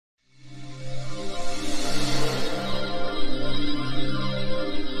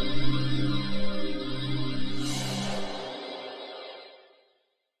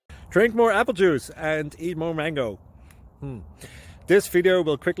Drink more apple juice and eat more mango. This video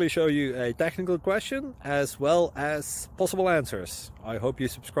will quickly show you a technical question as well as possible answers. I hope you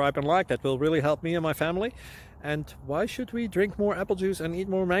subscribe and like, that will really help me and my family. And why should we drink more apple juice and eat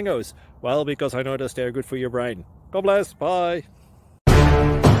more mangoes? Well, because I noticed they're good for your brain. God bless, bye!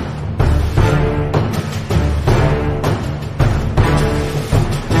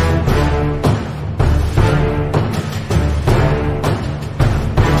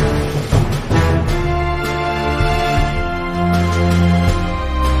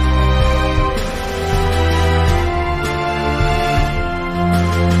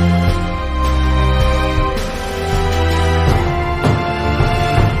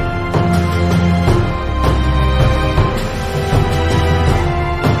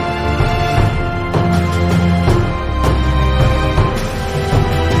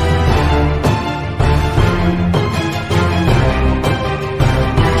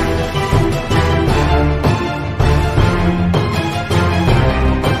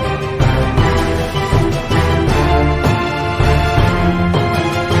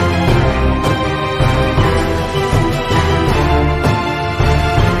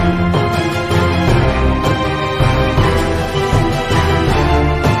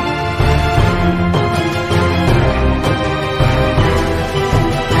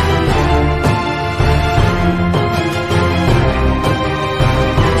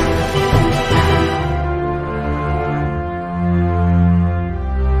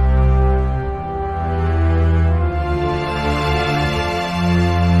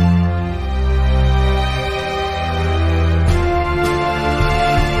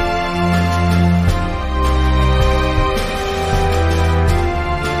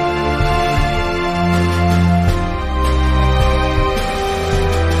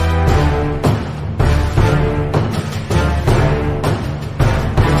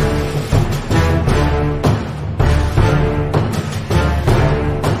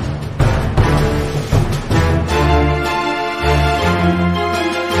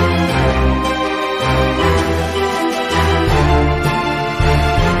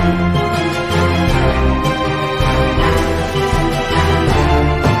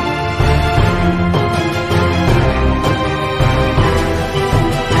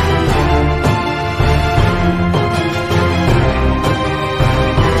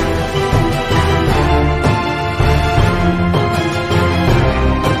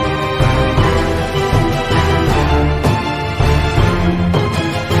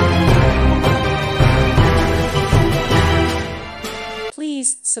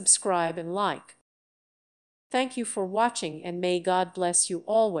 Please subscribe and like. Thank you for watching, and may God bless you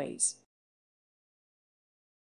always.